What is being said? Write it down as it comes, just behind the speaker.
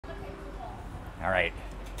All right,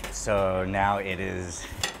 so now it is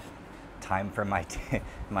time for my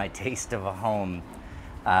my taste of a home.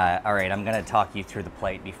 All right, I'm gonna talk you through the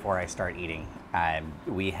plate before I start eating.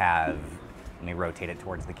 We have, let me rotate it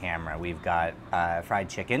towards the camera. We've got fried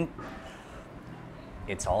chicken.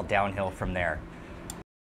 It's all downhill from there.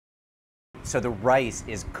 So the rice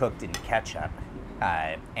is cooked in ketchup,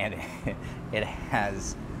 and it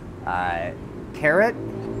has carrot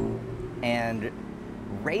and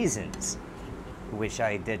raisins, which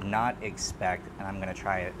I did not expect, and I'm gonna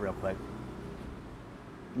try it real quick.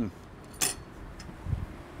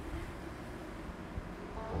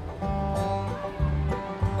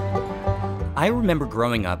 I remember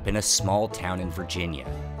growing up in a small town in Virginia.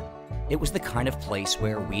 It was the kind of place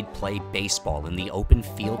where we'd play baseball in the open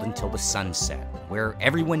field until the sun set, where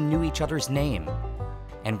everyone knew each other's name,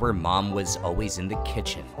 and where Mom was always in the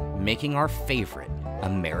kitchen, making our favorite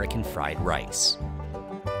American fried rice.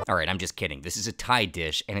 All right, I'm just kidding. This is a Thai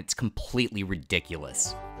dish, and it's completely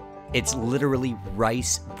ridiculous. It's literally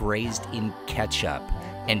rice braised in ketchup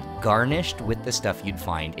and garnished with the stuff you'd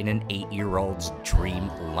find in an 8-year-old's dream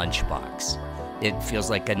lunchbox. It feels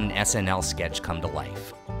like an SNL sketch come to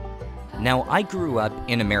life. Now, I grew up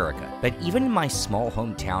in America, but even in my small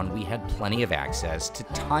hometown, we had plenty of access to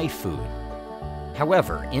Thai food.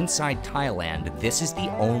 However, inside Thailand, this is the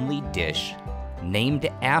only dish named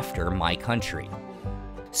after my country.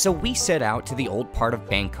 So we set out to the old part of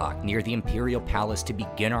Bangkok near the Imperial Palace to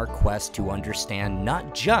begin our quest to understand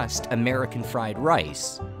not just American fried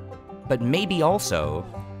rice, but maybe also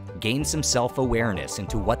gain some self-awareness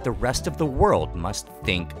into what the rest of the world must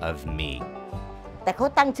think of me. แต่เขา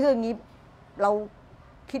ตั้งชื่ออย่างนี้เรา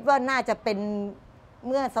คิดว่าน่าจะเป็นเ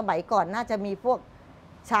มื่อสมัยก่อนน่าจะมีพวก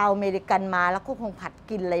ชาวอเมริกันมาแล้วก็คงผัด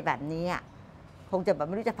กินอะไรแบบนี้คงจะแบบไ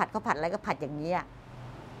ม่รู้จะผัดเขาผัดอะไรก็ผัดอย่างนี้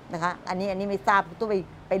นะคะอันนี้ไม่ทราบต้อง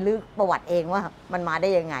ไปลึกประวัติเองว่ามันมาได้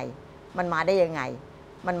ยังไงมันมาได้ยังไง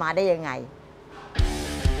มันมาได้ยังไง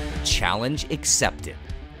Challenge accepted.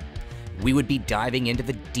 We would be diving into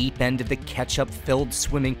the deep end of the ketchup-filled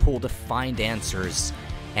swimming pool to find answers,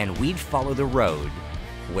 and we'd follow the road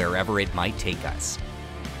wherever it might take us.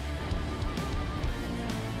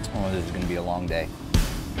 Oh, this is going to be a long day.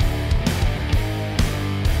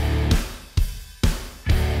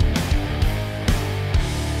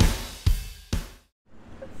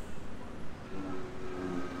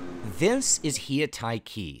 This is Hia Tai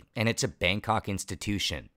Kee, and it's a Bangkok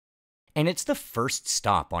institution. And it's the first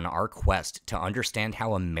stop on our quest to understand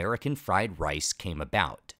how American fried rice came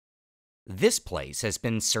about. This place has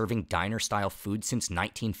been serving diner-style food since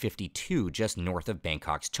 1952 just north of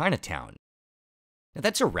Bangkok's Chinatown. Now,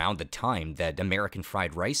 that's around the time that American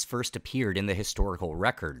fried rice first appeared in the historical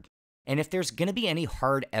record. And if there's going to be any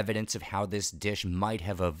hard evidence of how this dish might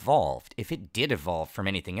have evolved, if it did evolve from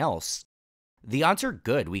anything else, the odds are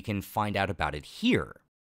good we can find out about it here.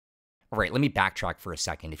 All right, let me backtrack for a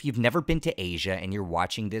second. If you've never been to Asia and you're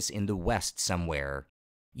watching this in the West somewhere,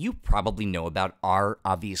 you probably know about our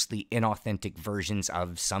obviously inauthentic versions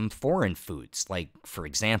of some foreign foods, like, for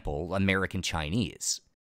example, American Chinese.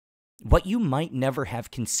 What you might never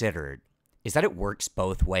have considered is that it works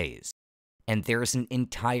both ways. And there's an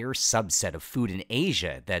entire subset of food in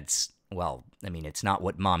Asia that's, well, I mean, it's not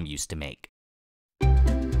what Mom used to make.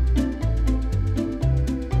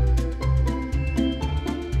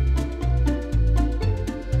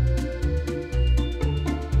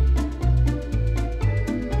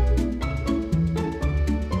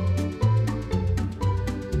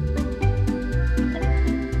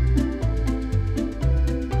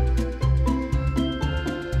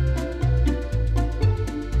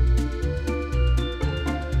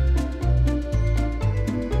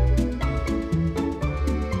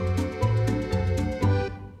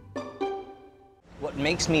 What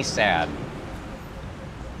makes me sad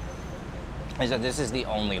is that this is the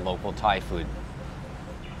only local Thai food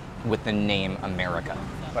with the name America.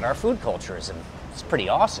 But our food culture is it's pretty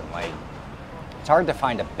awesome. Like, it's hard to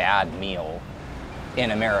find a bad meal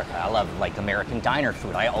in America. I love like American diner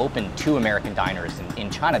food. I opened 2 American diners in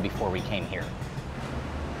China before we came here.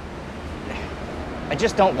 I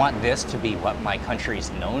just don't want this to be what my country's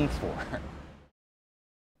known for.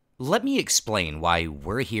 Let me explain why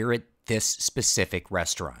we're here at this specific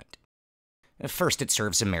restaurant. First, it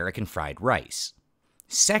serves American fried rice.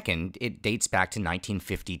 Second, it dates back to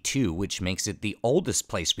 1952, which makes it the oldest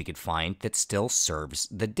place we could find that still serves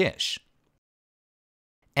the dish.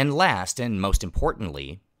 And last, and most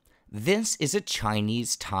importantly, this is a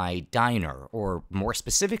Chinese Thai diner, or more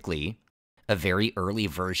specifically, a very early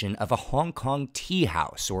version of a Hong Kong tea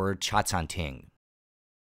house or cha chan ting.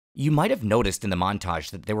 You might have noticed in the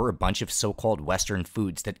montage that there were a bunch of so-called Western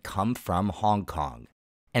foods that come from Hong Kong.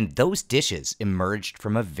 And those dishes emerged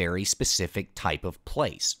from a very specific type of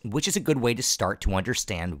place, which is a good way to start to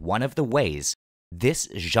understand one of the ways this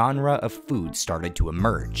genre of food started to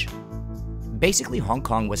emerge. Basically, Hong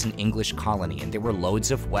Kong was an English colony, and there were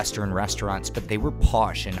loads of Western restaurants, but they were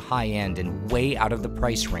posh and high-end and way out of the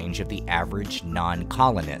price range of the average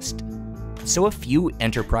non-colonist. So a few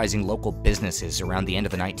enterprising local businesses around the end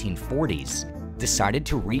of the 1940s decided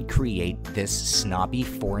to recreate this snobby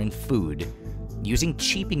foreign food using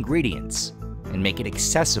cheap ingredients and make it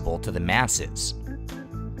accessible to the masses.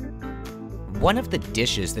 One of the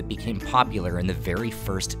dishes that became popular in the very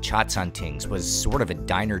first chatsantings was sort of a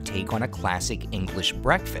diner take on a classic English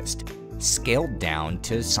breakfast, scaled down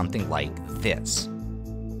to something like this.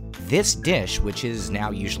 This dish, which is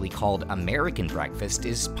now usually called American breakfast,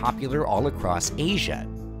 is popular all across Asia.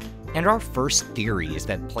 And our first theory is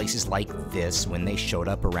that places like this, when they showed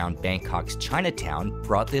up around Bangkok's Chinatown,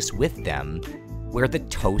 brought this with them, where the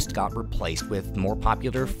toast got replaced with more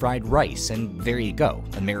popular fried rice, and there you go,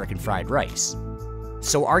 American fried rice.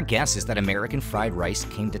 So our guess is that American fried rice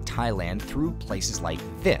came to Thailand through places like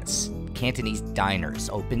this, Cantonese diners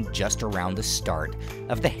opened just around the start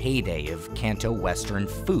of the heyday of Canto Western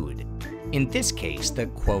food. In this case, the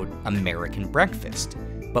quote, American breakfast,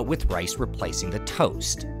 but with rice replacing the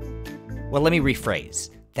toast. Well, let me rephrase.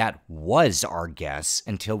 That was our guess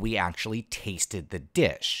until we actually tasted the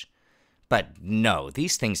dish. But no,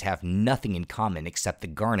 these things have nothing in common except the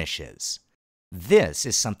garnishes. This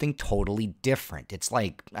is something totally different. It's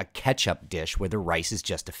like a ketchup dish where the rice is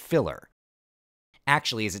just a filler.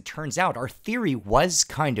 Actually, as it turns out, our theory was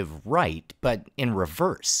kind of right, but in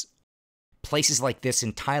reverse. Places like this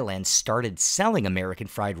in Thailand started selling American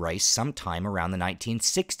fried rice sometime around the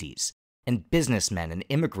 1960s, and businessmen and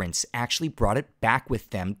immigrants actually brought it back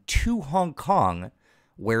with them to Hong Kong,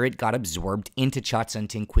 where it got absorbed into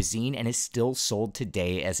Chotsanting cuisine and is still sold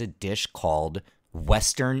today as a dish called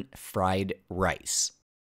Western fried rice.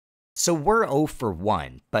 So we're 0 for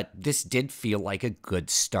 1, but this did feel like a good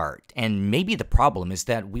start, and maybe the problem is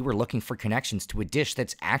that we were looking for connections to a dish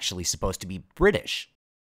that's actually supposed to be British.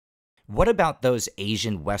 What about those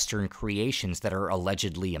Asian Western creations that are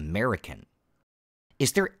allegedly American?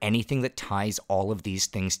 Is there anything that ties all of these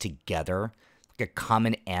things together? A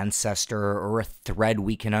common ancestor or a thread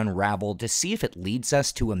we can unravel to see if it leads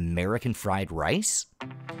us to American fried rice?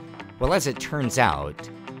 Well, as it turns out,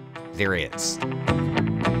 there is.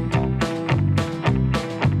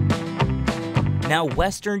 Now,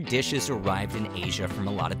 Western dishes arrived in Asia from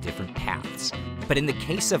a lot of different paths, but in the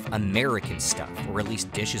case of American stuff, or at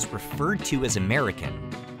least dishes referred to as American,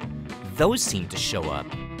 those seem to show up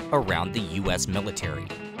around the US military.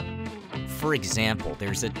 For example,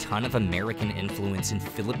 there's a ton of American influence in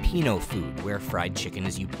Filipino food, where fried chicken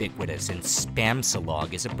is ubiquitous and Spam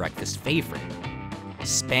Salog is a breakfast favorite.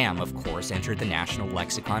 Spam, of course, entered the national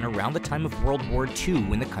lexicon around the time of World War II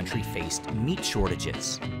when the country faced meat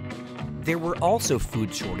shortages. There were also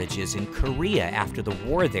food shortages in Korea after the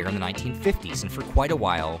war there in the 1950s, and for quite a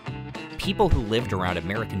while, people who lived around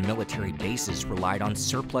American military bases relied on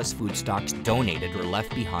surplus food stocks donated or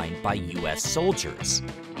left behind by US soldiers.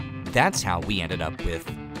 That's how we ended up with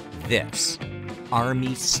this,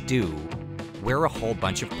 Army stew, where a whole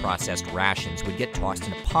bunch of processed rations would get tossed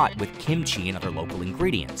in a pot with kimchi and other local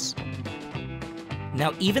ingredients.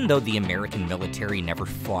 Now, even though the American military never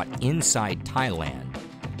fought inside Thailand,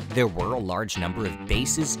 there were a large number of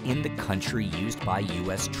bases in the country used by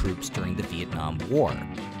US troops during the Vietnam War,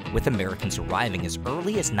 with Americans arriving as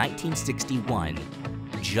early as 1961,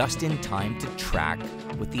 just in time to track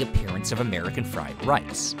with the appearance of American fried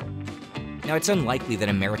rice. Now, it's unlikely that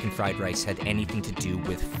American fried rice had anything to do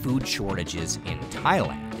with food shortages in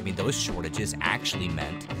Thailand. I mean, those shortages actually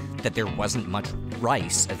meant that there wasn't much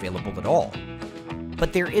rice available at all.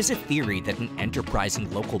 But there is a theory that an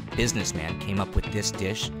enterprising local businessman came up with this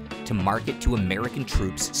dish to market to American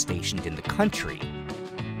troops stationed in the country.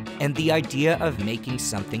 And the idea of making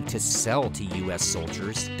something to sell to US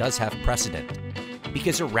soldiers does have precedent,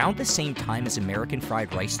 because around the same time as American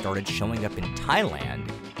fried rice started showing up in Thailand,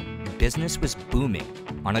 business was booming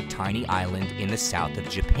on a tiny island in the south of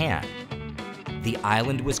Japan. The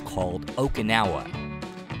island was called Okinawa,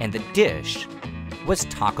 and the dish was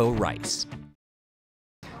taco rice.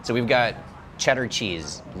 So we've got cheddar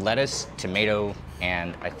cheese, lettuce, tomato,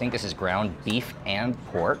 and I think this is ground beef and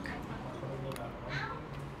pork.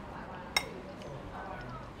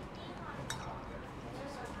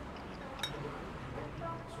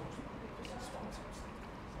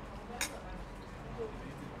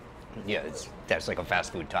 Yeah, that's like a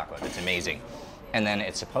fast food taco. That's amazing. And then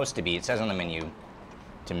it's supposed to be, it says on the menu,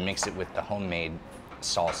 to mix it with the homemade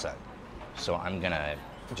salsa. So I'm gonna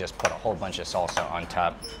just put a whole bunch of salsa on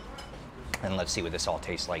top, and let's see what this all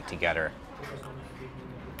tastes like together.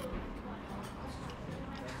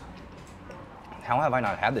 How have I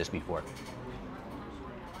not had this before?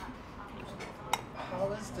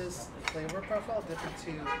 How is this flavor profile different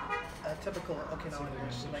to a typical Okinawan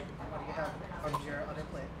dish? Like, what do you have on your other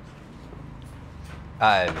plate?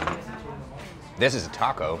 This is a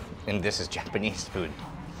taco, and this is Japanese food.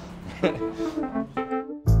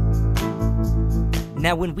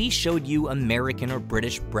 Now, when we showed you American or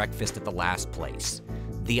British breakfast at the last place,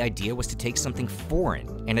 the idea was to take something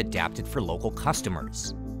foreign and adapt it for local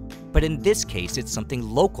customers. But in this case, it's something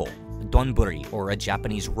local, donburi, or a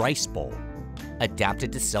Japanese rice bowl,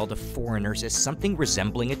 adapted to sell to foreigners as something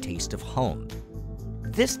resembling a taste of home.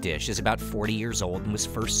 This dish is about 40 years old and was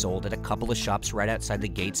first sold at a couple of shops right outside the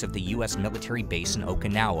gates of the US military base in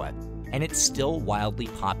Okinawa, and it's still wildly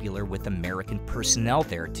popular with American personnel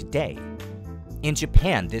there today. In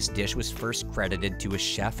Japan, this dish was first credited to a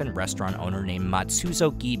chef and restaurant owner named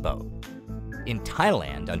Matsuzo Gibo. In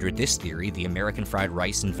Thailand, under this theory, the American fried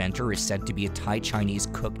rice inventor is said to be a Thai-Chinese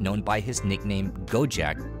cook known by his nickname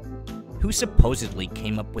Gojek, who supposedly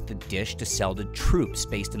came up with the dish to sell to troops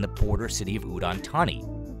based in the border city of Udon Thani.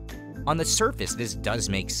 On the surface, this does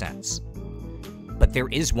make sense. But there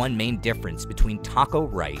is one main difference between taco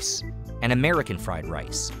rice and American fried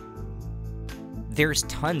rice. There's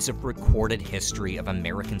tons of recorded history of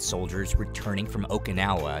American soldiers returning from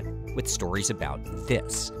Okinawa with stories about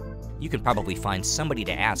this. You can probably find somebody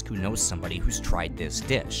to ask who knows somebody who's tried this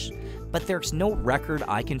dish. But there's no record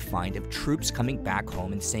I can find of troops coming back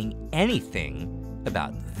home and saying anything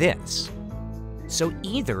about this. So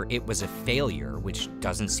either it was a failure, which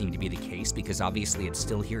doesn't seem to be the case because obviously it's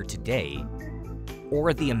still here today,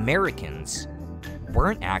 or the Americans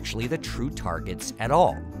weren't actually the true targets at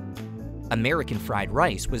all. American fried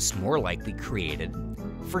rice was more likely created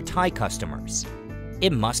for Thai customers.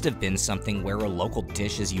 It must have been something where a local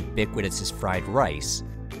dish as ubiquitous as fried rice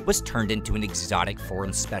was turned into an exotic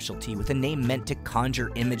foreign specialty with a name meant to conjure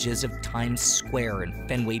images of Times Square and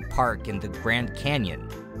Fenway Park and the Grand Canyon.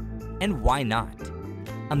 And why not?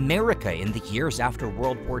 America in the years after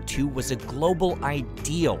World War II was a global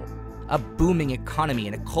ideal, a booming economy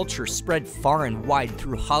and a culture spread far and wide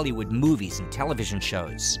through Hollywood movies and television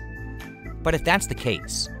shows. But if that's the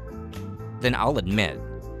case, then I'll admit,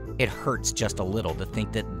 it hurts just a little to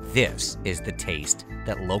think that this is the taste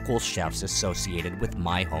that local chefs associated with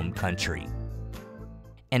my home country.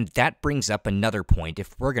 And that brings up another point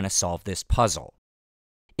if we're going to solve this puzzle.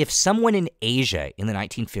 If someone in Asia in the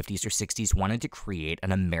 1950s or 60s wanted to create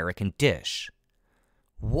an American dish,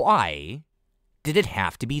 why did it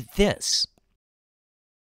have to be this?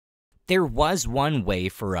 There was one way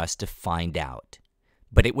for us to find out,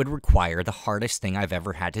 but it would require the hardest thing I've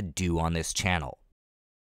ever had to do on this channel.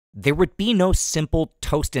 There would be no simple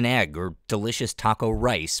toast and egg or delicious taco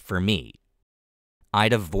rice for me.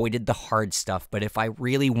 I'd avoided the hard stuff, but if I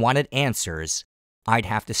really wanted answers, I'd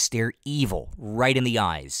have to stare evil right in the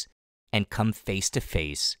eyes and come face to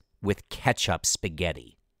face with ketchup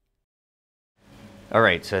spaghetti. All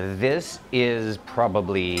right, so this is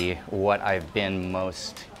probably what I've been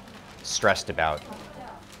most stressed about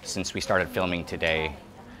since we started filming today.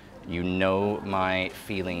 You know my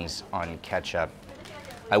feelings on ketchup.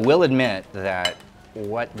 I will admit that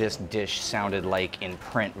what this dish sounded like in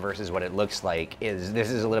print versus what it looks like this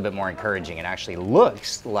is a little bit more encouraging. It actually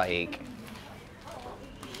looks like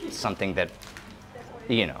something that,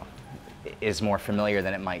 you know, is more familiar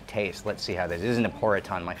than it might taste. Let's see how this is. This is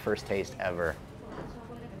Napolitan, my first taste ever.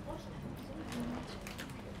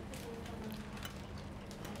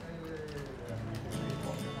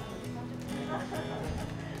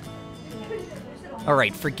 All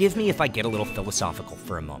right, forgive me if I get a little philosophical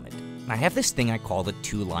for a moment. I have this thing I call the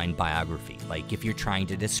two-line biography. Like, if you're trying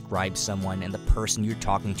to describe someone and the person you're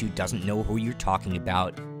talking to doesn't know who you're talking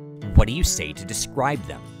about, what do you say to describe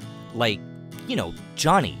them? Like, you know,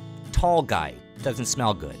 Johnny, tall guy, doesn't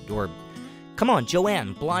smell good. Or, come on,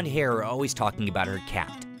 Joanne, blonde hair, always talking about her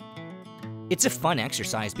cat. It's a fun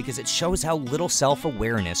exercise because it shows how little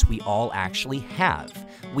self-awareness we all actually have.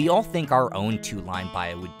 We all think our own two-line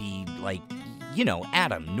bio would be like, you know,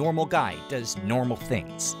 Adam, normal guy, does normal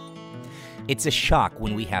things. It's a shock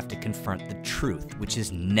when we have to confront the truth, which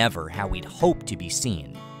is never how we'd hope to be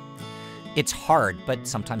seen. It's hard, but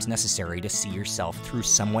sometimes necessary to see yourself through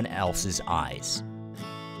someone else's eyes.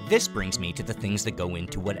 This brings me to the things that go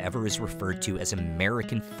into whatever is referred to as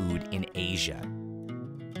American food in Asia.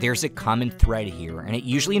 There's a common thread here, and it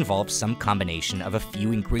usually involves some combination of a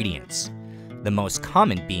few ingredients. the most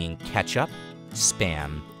common being ketchup,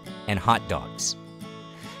 Spam, and hot dogs.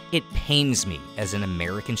 It pains me as an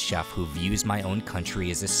American chef who views my own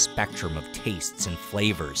country as a spectrum of tastes and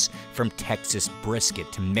flavors, from Texas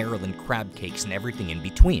brisket to Maryland crab cakes and everything in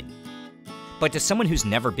between. But to someone who's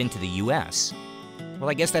never been to the US, well,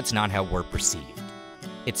 I guess that's not how we're perceived.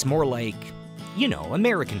 It's more like, you know,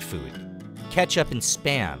 American food. Ketchup and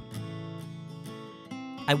Spam.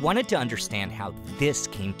 I wanted to understand how this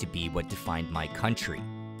came to be what defined my country.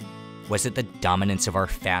 Was it the dominance of our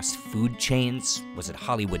fast food chains? Was it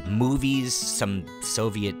Hollywood movies? Some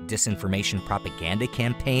Soviet disinformation propaganda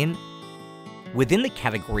campaign? Within the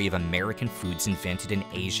category of American foods invented in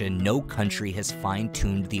Asia, no country has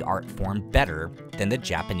fine-tuned the art form better than the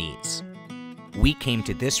Japanese. We came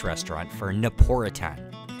to this restaurant for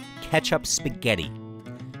Napolitan, Ketchup Spaghetti,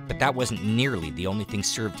 but that wasn't nearly the only thing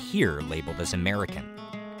served here labeled as American.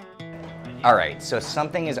 All right, so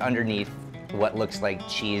something is underneath what looks like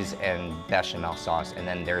cheese and bechamel sauce, and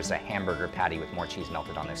then there's a hamburger patty with more cheese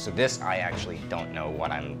melted on this. So this, I actually don't know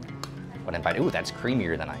what I'm biting. Ooh, that's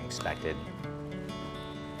creamier than I expected.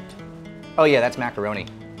 Oh yeah, that's macaroni.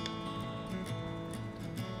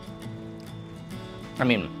 I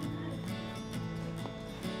mean,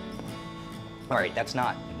 all right, that's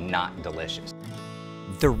not delicious.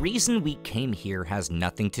 The reason we came here has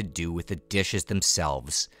nothing to do with the dishes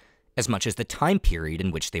themselves, as much as the time period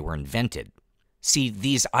in which they were invented. See,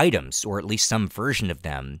 these items, or at least some version of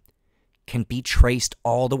them, can be traced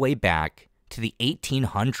all the way back to the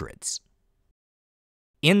 1800s.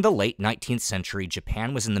 In the late 19th century,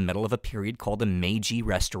 Japan was in the middle of a period called the Meiji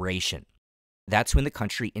Restoration. That's when the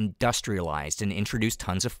country industrialized and introduced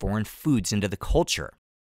tons of foreign foods into the culture,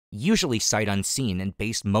 usually sight unseen and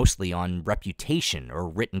based mostly on reputation or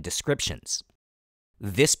written descriptions.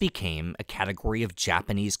 This became a category of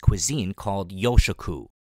Japanese cuisine called yoshoku.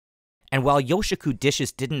 And while yoshoku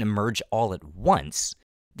dishes didn't emerge all at once,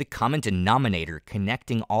 the common denominator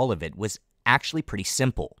connecting all of it was actually pretty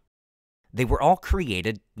simple. They were all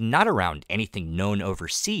created not around anything known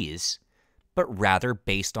overseas, but rather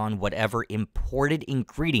based on whatever imported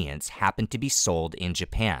ingredients happened to be sold in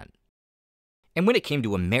Japan. And when it came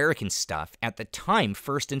to American stuff, at the time,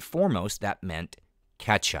 first and foremost, that meant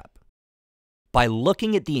ketchup. By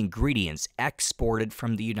looking at the ingredients exported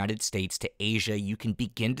from the United States to Asia, you can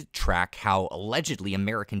begin to track how allegedly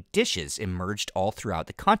American dishes emerged all throughout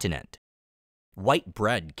the continent. White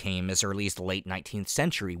bread came as early as the late 19th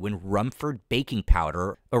century when Rumford baking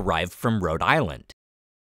powder arrived from Rhode Island.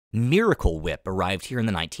 Miracle Whip arrived here in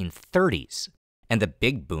the 1930s, and the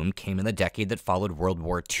big boom came in the decade that followed World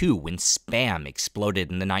War II when Spam exploded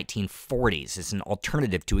in the 1940s as an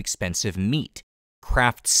alternative to expensive meat.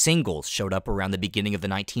 Kraft singles showed up around the beginning of the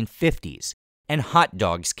 1950s, and hot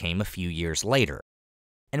dogs came a few years later.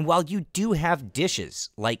 And while you do have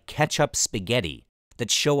dishes like Ketchup Spaghetti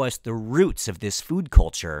that show us the roots of this food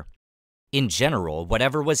culture, in general,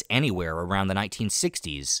 whatever was anywhere around the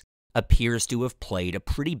 1960s appears to have played a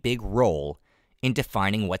pretty big role in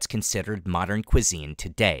defining what's considered modern cuisine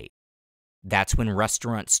today. That's when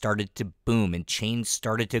restaurants started to boom and chains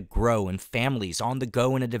started to grow and families on the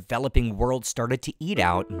go in a developing world started to eat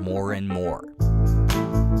out more and more.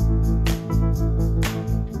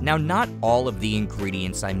 Now, not all of the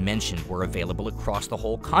ingredients I mentioned were available across the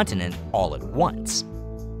whole continent all at once.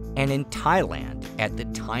 And in Thailand, at the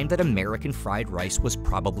time that American fried rice was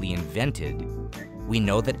probably invented, we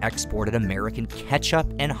know that exported American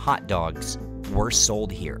ketchup and hot dogs were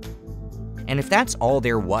sold here. And if that's all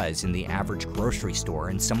there was in the average grocery store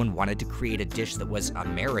and someone wanted to create a dish that was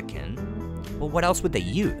American, well, what else would they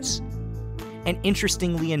use? And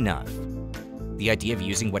interestingly enough, the idea of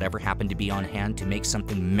using whatever happened to be on hand to make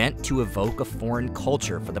something meant to evoke a foreign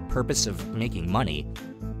culture for the purpose of making money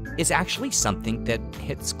is actually something that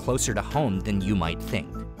hits closer to home than you might think.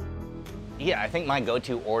 Yeah, I think my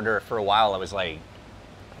go-to order for a while, I was like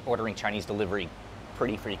ordering Chinese delivery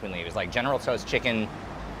pretty frequently. It was like General Tso's chicken,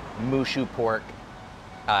 mushu pork,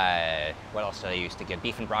 what else did I used to get?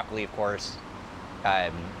 Beef and broccoli, of course.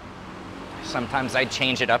 Sometimes I'd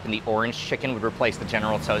change it up and the orange chicken would replace the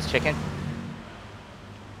General Tso's chicken.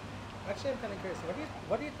 Actually, I'm kind of curious.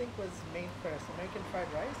 What do you think was main first, American fried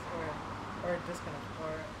rice or this kind of,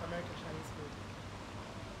 or American Chinese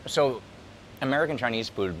food? So, American Chinese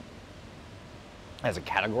food as a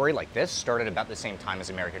category like this started about the same time as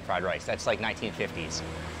American fried rice. That's like 1950s.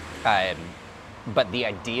 But the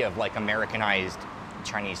idea of like Americanized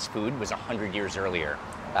Chinese food was 100 years earlier.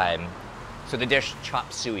 So the dish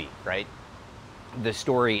chop suey, right? The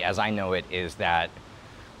story, as I know it, is that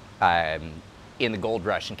in the gold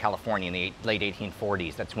rush in California in the late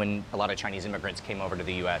 1840s, that's when a lot of Chinese immigrants came over to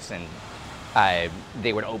the US and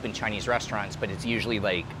they would open Chinese restaurants, but it's usually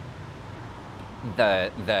like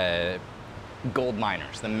the gold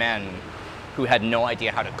miners, the men who had no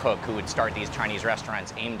idea how to cook, who would start these Chinese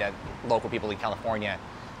restaurants aimed at local people in California.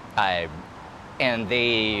 And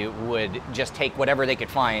they would just take whatever they could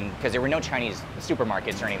find, because there were no Chinese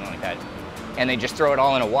supermarkets or anything like that. And they just throw it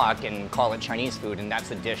all in a wok and call it Chinese food, and that's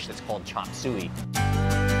the dish that's called chop suey.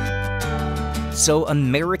 So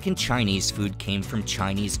American Chinese food came from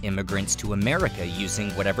Chinese immigrants to America using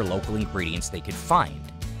whatever local ingredients they could find,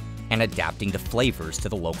 and adapting the flavors to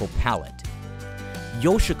the local palate.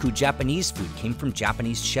 Yoshiku Japanese food came from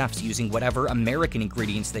Japanese chefs using whatever American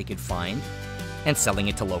ingredients they could find, and selling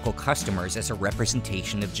it to local customers as a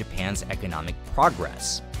representation of Japan's economic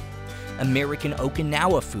progress. American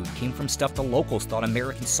Okinawa food came from stuff the locals thought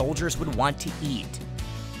American soldiers would want to eat.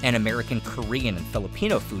 And American Korean and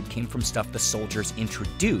Filipino food came from stuff the soldiers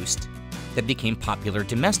introduced that became popular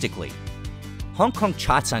domestically. Hong Kong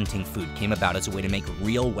chasanting food came about as a way to make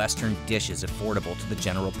real Western dishes affordable to the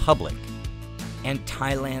general public. And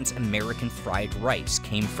Thailand's American fried rice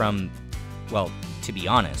came from, well, to be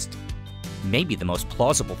honest, maybe the most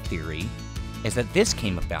plausible theory is that this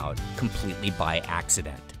came about completely by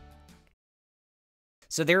accident.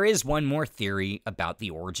 So there is one more theory about the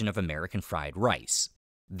origin of American fried rice.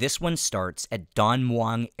 This one starts at Don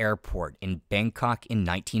Muang Airport in Bangkok in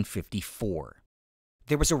 1954.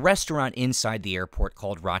 There was a restaurant inside the airport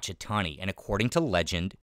called Ratchathani, and according to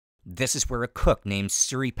legend, this is where a cook named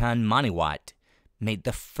Sureepan Maneewat made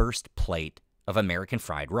the first plate of American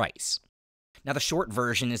fried rice. Now, the short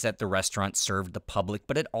version is that the restaurant served the public,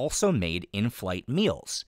 but it also made in-flight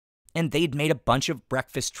meals. And they'd made a bunch of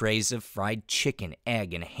breakfast trays of fried chicken,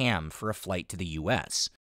 egg, and ham for a flight to the US.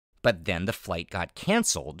 But then the flight got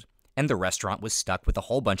canceled, and the restaurant was stuck with a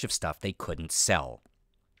whole bunch of stuff they couldn't sell.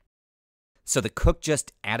 So the cook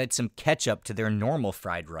just added some ketchup to their normal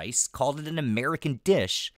fried rice, called it an American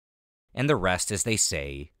dish, and the rest, as they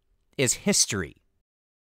say, is history.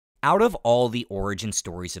 Out of all the origin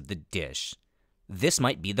stories of the dish, this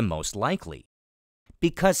might be the most likely.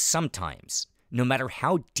 Because sometimes, no matter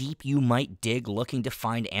how deep you might dig looking to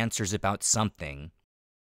find answers about something,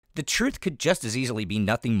 the truth could just as easily be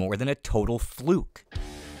nothing more than a total fluke,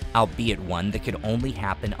 albeit one that could only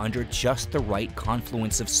happen under just the right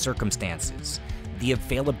confluence of circumstances, the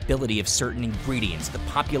availability of certain ingredients, the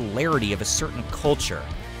popularity of a certain culture,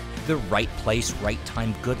 the right place, right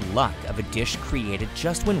time, good luck of a dish created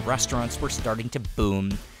just when restaurants were starting to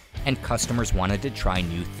boom and customers wanted to try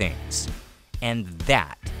new things. And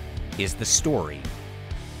that is the story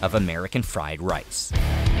of American fried rice.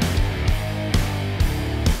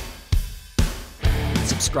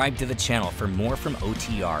 Subscribe to the channel for more from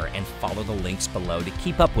OTR and follow the links below to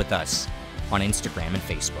keep up with us on Instagram and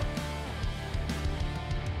Facebook.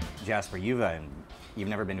 Jasper, you've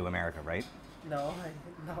never been to America, right? No,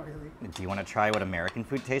 not really. Do you want to try what American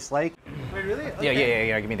food tastes like? Wait, really? Okay.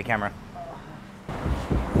 Yeah. Give me the camera.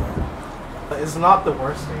 It's not the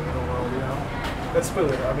worst thing in the world, you know? It's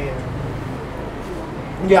food. I mean,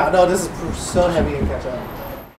 yeah, no, this is so heavy in ketchup.